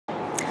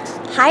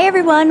Hi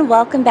everyone,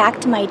 welcome back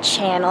to my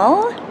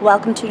channel.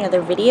 Welcome to another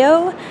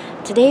video.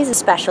 Today's a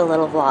special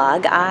little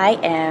vlog. I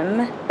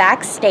am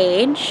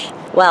backstage,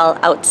 well,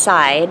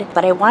 outside,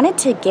 but I wanted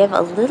to give a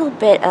little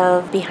bit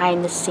of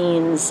behind the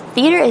scenes.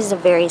 Theater is a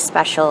very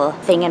special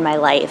thing in my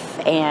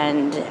life,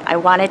 and I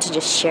wanted to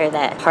just share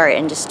that part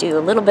and just do a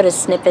little bit of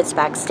snippets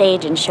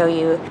backstage and show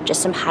you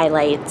just some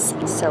highlights.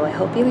 So I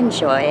hope you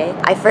enjoy.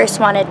 I first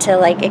wanted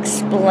to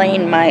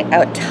explain my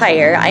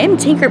attire. I am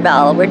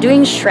Tinkerbell. We're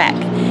doing Shrek,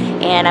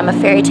 and I'm a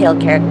fairy tale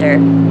character,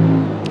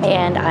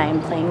 and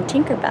I'm playing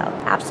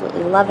Tinkerbell.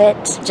 Absolutely love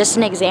it. Just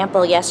an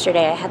example,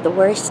 yesterday I had the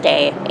worst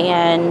day,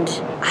 and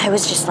I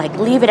was just like,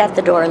 leave it at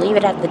the door, leave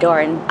it at the door,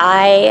 and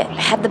I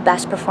had the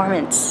best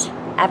performance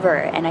ever,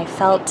 and I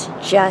felt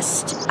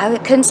I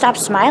couldn't stop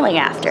smiling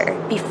after.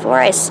 Before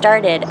I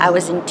started, I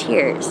was in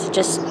tears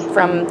just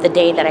from the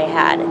day that I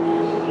had.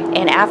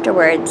 And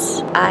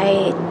afterwards,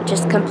 I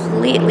just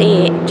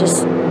completely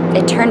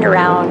it turned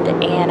around,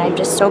 and I'm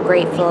just so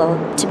grateful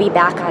to be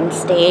back on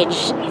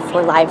stage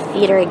for live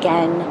theater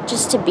again,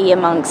 just to be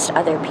amongst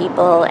other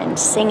people and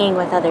singing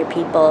with other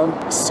people.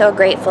 So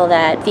grateful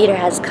that theater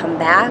has come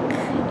back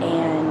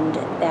and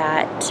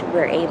that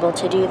we're able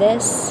to do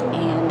this,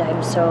 and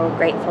I'm so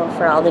grateful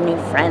for all the new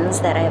friends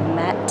that I've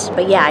met.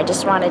 But yeah, I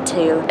just wanted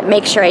to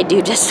make sure I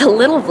do just a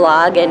little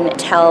vlog and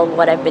tell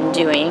what I've been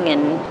doing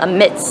and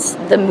amidst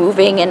the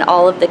moving and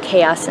all of the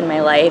chaos in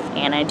my life.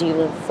 And I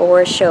do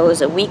 4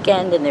 shows a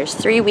weekend, and there's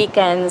 3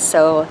 weekends,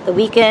 so the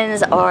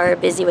weekends are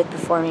busy with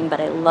performing,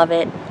 but I love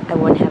it. I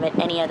wouldn't have it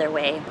any other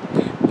way.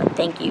 But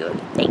thank you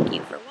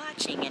for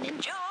watching, and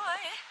enjoy.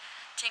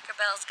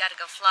 Tinkerbell's gotta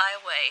go fly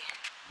away.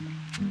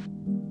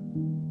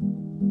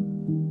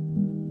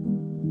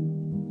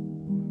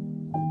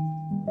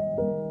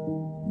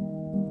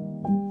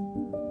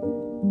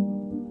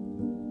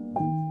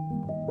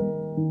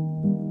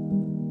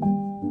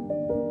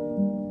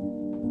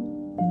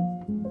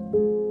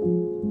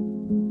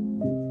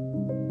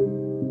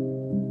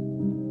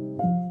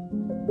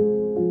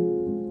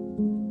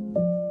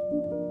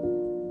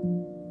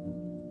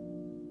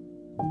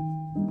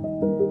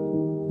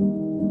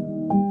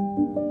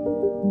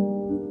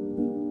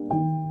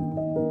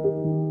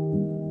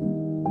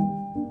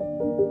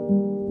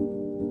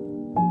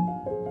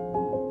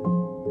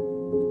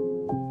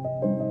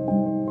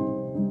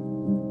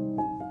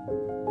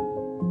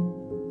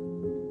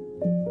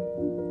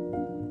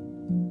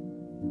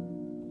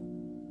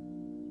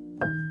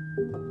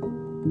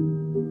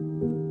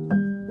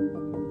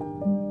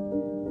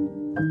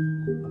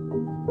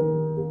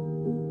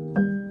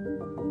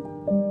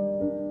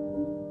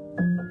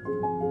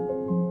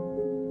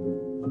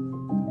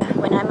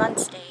 When I'm on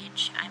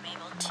stage, I'm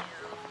able to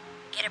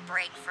get a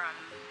break from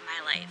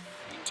my life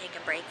and take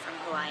a break from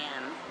who I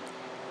am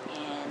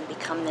and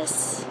become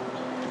this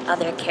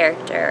other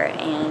character,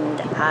 and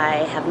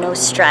I have no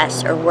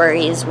stress or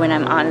worries when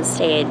I'm on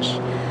stage.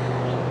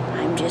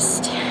 I'm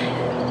just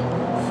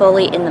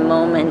fully in the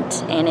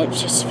moment, and it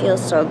just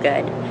feels so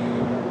good.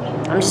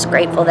 I'm just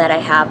grateful that I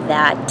have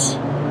that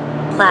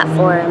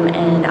platform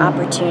and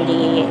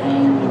opportunity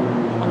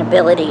and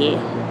ability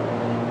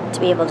to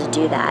be able to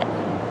do that.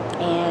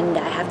 And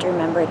I have to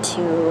remember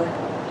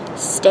to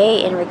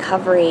stay in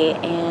recovery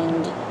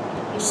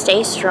and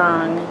stay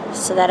strong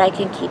so that I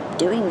can keep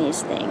doing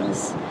these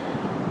things.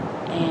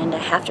 And I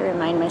have to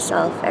remind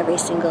myself every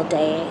single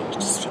day,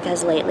 just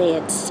because lately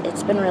it's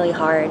been really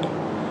hard,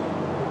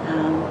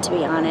 to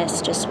be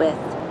honest, just with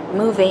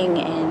moving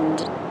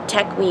and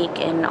Tech Week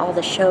and all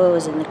the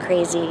shows and the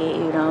crazy,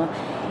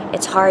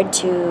 it's hard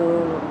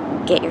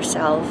to get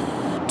yourself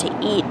to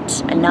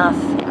eat enough.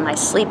 My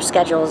sleep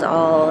schedule is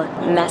all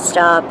messed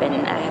up,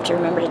 and I have to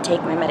remember to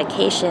take my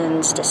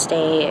medications to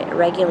stay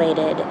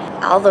regulated.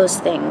 All those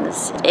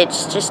things.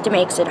 It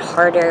makes it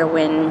harder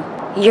when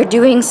you're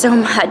doing so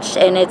much,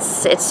 and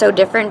it's so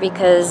different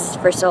because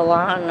for so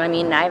long,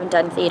 I haven't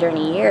done theater in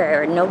a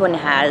year, or no one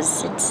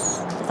has. It's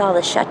with all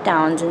the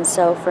shutdowns, and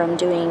so from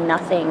doing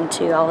nothing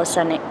to all of a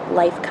sudden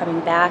life coming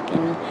back,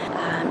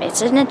 and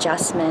it's an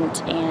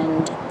adjustment,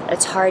 and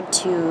it's hard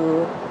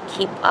to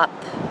keep up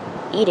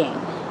eating,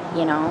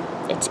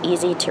 It's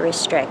easy to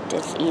restrict,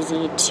 it's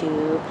easy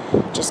to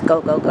just go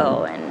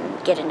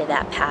and get into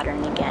that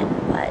pattern again,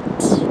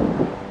 but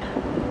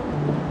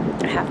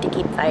I have to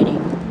keep fighting.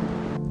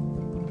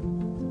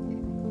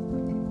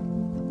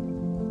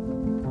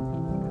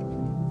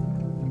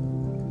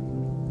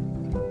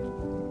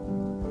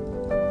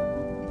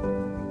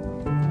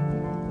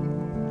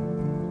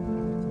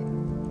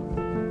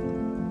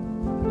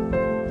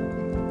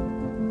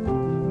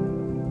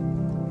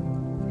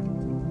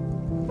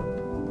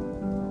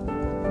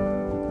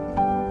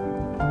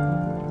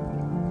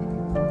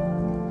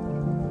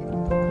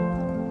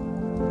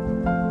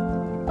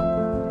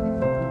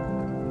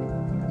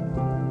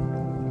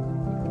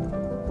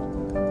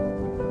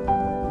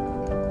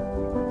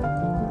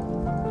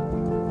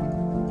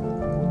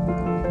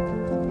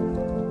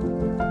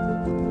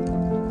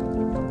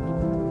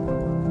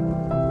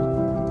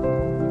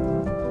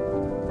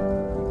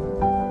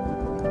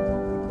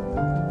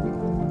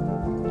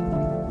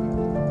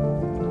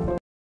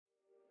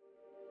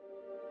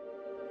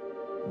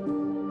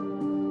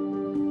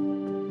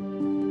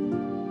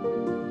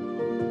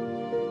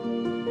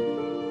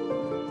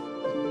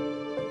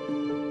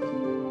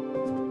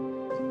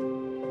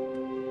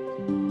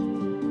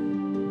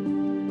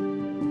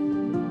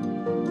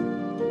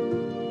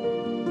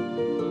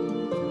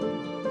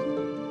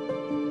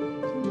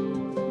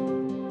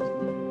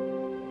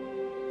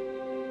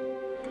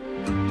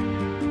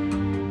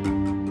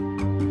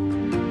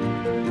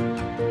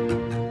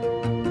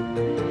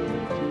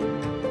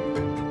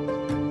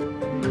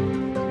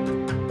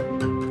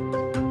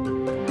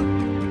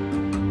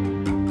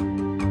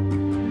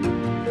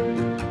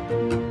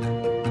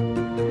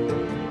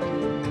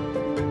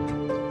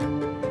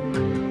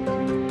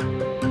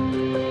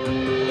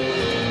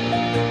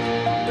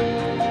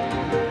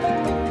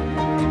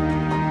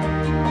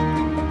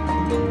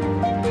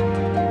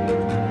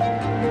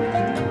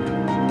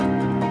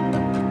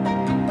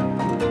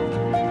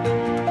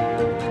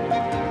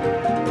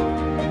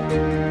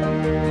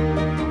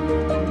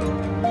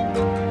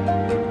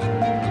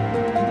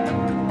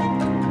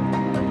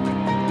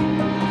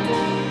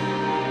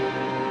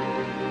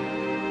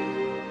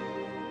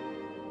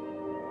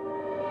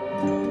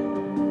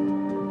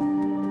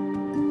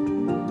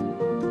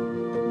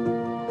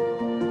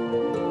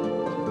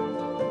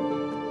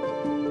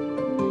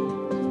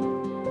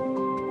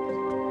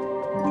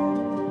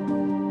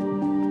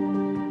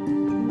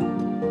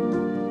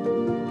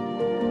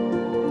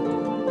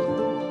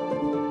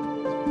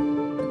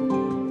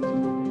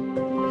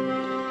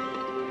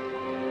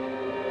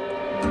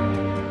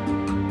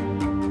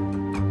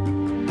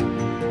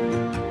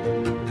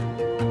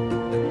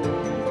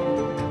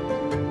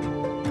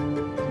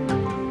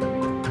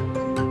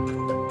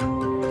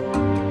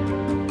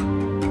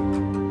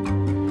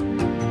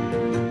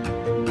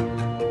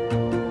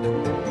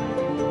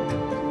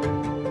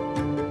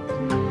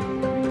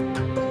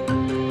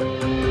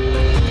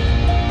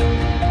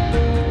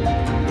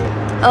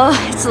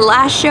 Oh, it's the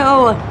last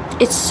show.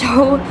 It's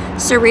so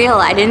surreal.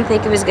 I didn't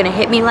think it was gonna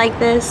hit me like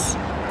this.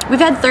 We've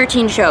had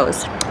 13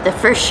 shows. The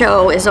first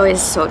show is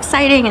always so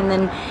exciting, and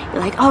then you're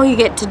like, oh, you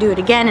get to do it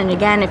again and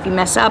again. If you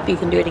mess up, you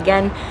can do it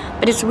again.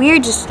 But it's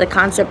weird, just the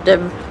concept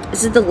of,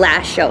 this is the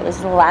last show. This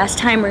is the last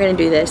time we're gonna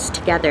do this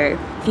together.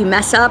 If you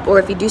mess up or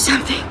if you do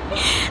something,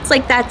 it's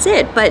like, that's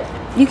it. But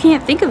you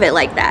can't think of it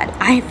like that.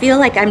 I feel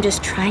like I'm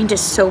just trying to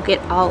soak it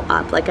all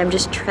up. Like I'm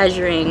just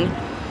treasuring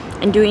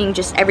and doing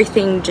just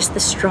everything just the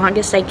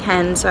strongest I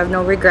can, so I have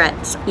no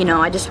regrets. You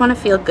know, I just want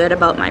to feel good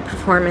about my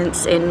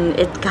performance, and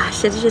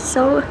gosh, it's just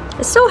so,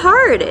 it's so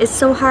hard. It's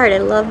so hard. I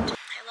love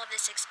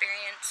this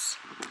experience,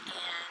 and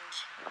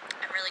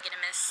I'm really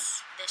gonna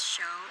miss this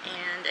show.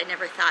 And I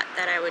never thought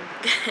that I would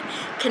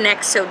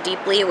connect so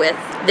deeply with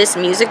this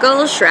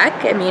musical,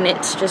 Shrek. I mean,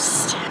 it's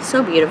just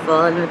so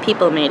beautiful, and the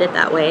people made it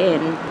that way,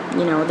 and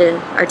you know,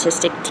 the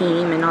artistic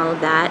team and all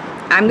of that.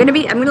 I'm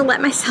gonna let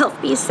myself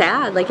be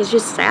sad. Like, it's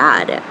just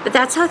sad. But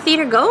that's how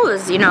theater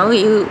goes, you know.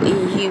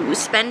 You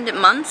spend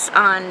months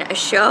on a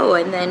show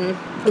and then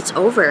it's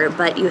over,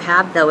 but you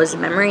have those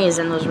memories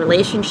and those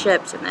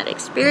relationships and that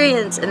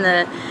experience, and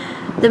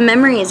the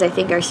memories, I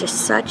think, are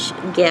just such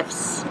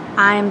gifts.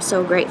 I'm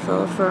so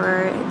grateful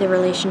for the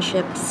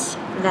relationships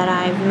that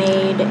I've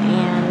made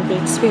and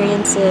the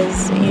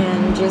experiences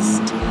and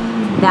just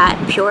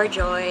that pure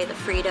joy, the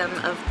freedom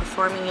of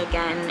performing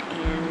again,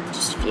 and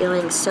just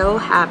feeling so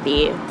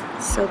happy.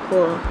 So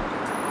cool.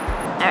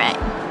 Alright.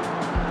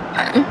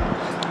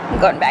 I'm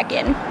going back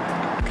in.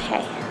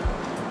 Okay.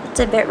 It's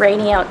a bit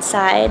rainy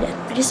outside.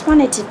 I just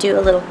wanted to do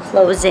a little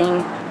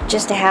closing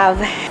just to have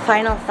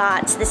final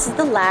thoughts. This is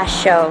the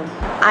last show.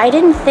 I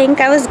didn't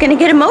think I was gonna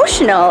get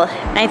emotional.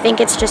 I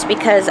think it's just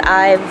because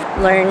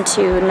I've learned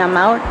to numb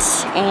out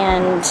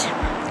and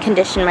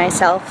condition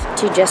myself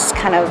to just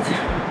kind of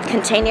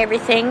contain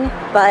everything,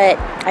 but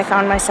I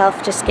found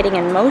myself just getting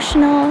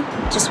emotional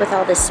just with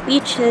all the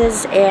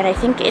speeches, and I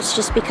think it's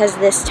just because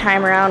this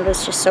time around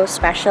was just so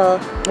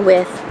special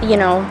with, you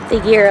know, the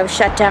year of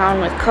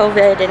shutdown with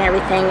COVID and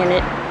everything, and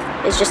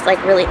it is just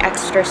like really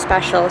extra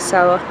special.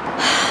 So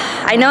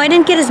I know I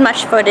didn't get as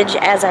much footage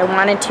as I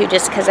wanted to,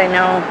 just because I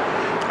know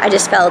I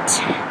just felt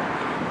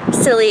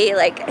silly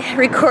like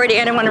recording.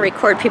 I didn't want to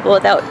record people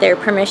without their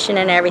permission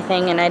and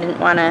everything, and I didn't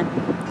want to,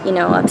 you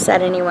know,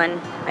 upset anyone.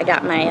 I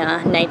got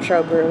my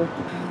nitro brew,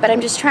 but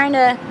I'm just trying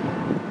to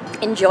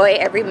enjoy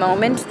every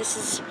moment. This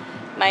is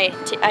my,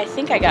 I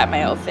think I got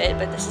my outfit,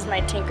 but this is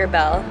my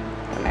Tinkerbell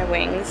and my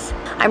wings.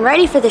 I'm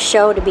ready for the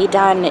show to be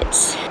done.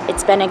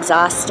 It's been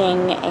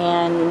exhausting,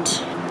 and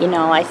you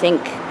know, I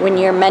think when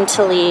you're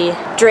mentally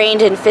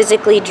drained and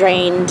physically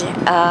drained,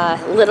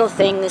 little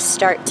things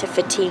start to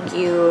fatigue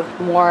you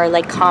more,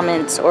 like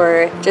comments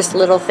or just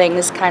little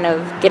things kind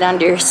of get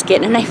under your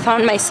skin, and I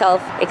found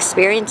myself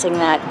experiencing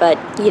that. But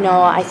you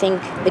know, I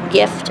think the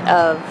gift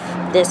of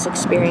this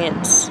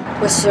experience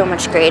was so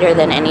much greater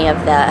than any of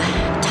the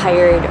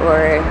tired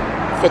or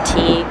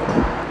fatigue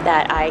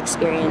that I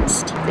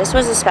experienced. This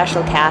was a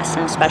special cast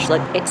and a special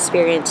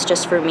experience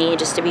just for me,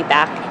 just to be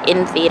back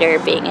in theater,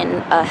 being in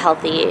a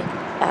healthy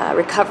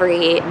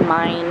recovery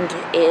mind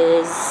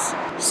is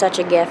such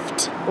a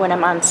gift. When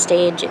I'm on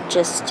stage, it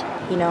just,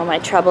 you know, my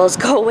troubles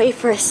go away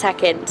for a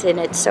second, and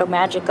it's so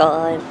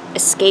magical, and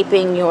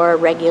escaping your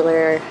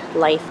regular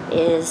life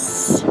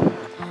is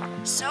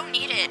so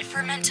needed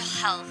for mental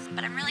health.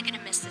 But I'm really gonna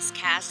miss this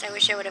cast. I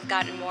wish I would have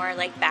gotten more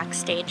like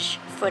backstage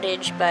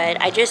footage, but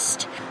I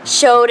just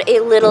showed a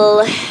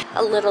little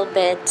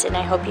bit, and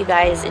I hope you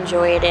guys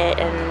enjoyed it,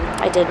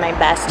 and I did my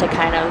best to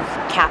kind of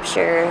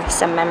capture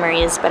some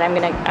memories, but I'm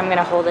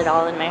gonna hold it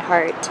all in my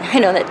heart. I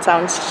know that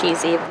sounds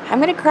cheesy. I'm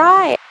gonna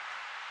cry.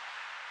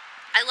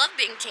 I love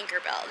being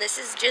Tinkerbell. This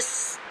is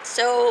just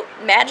so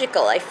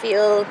magical. I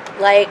feel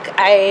like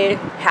I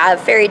have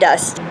fairy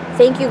dust.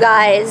 Thank you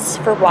guys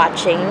for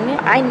watching.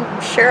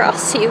 I'm sure I'll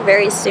see you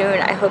very soon.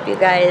 I hope you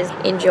guys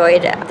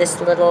enjoyed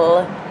this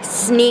little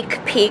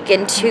sneak peek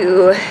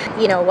into,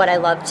 you know, what I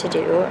love to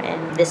do,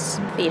 and this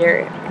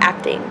theater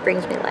acting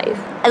brings me life.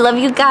 I love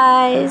you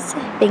guys.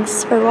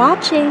 Thanks for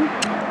watching.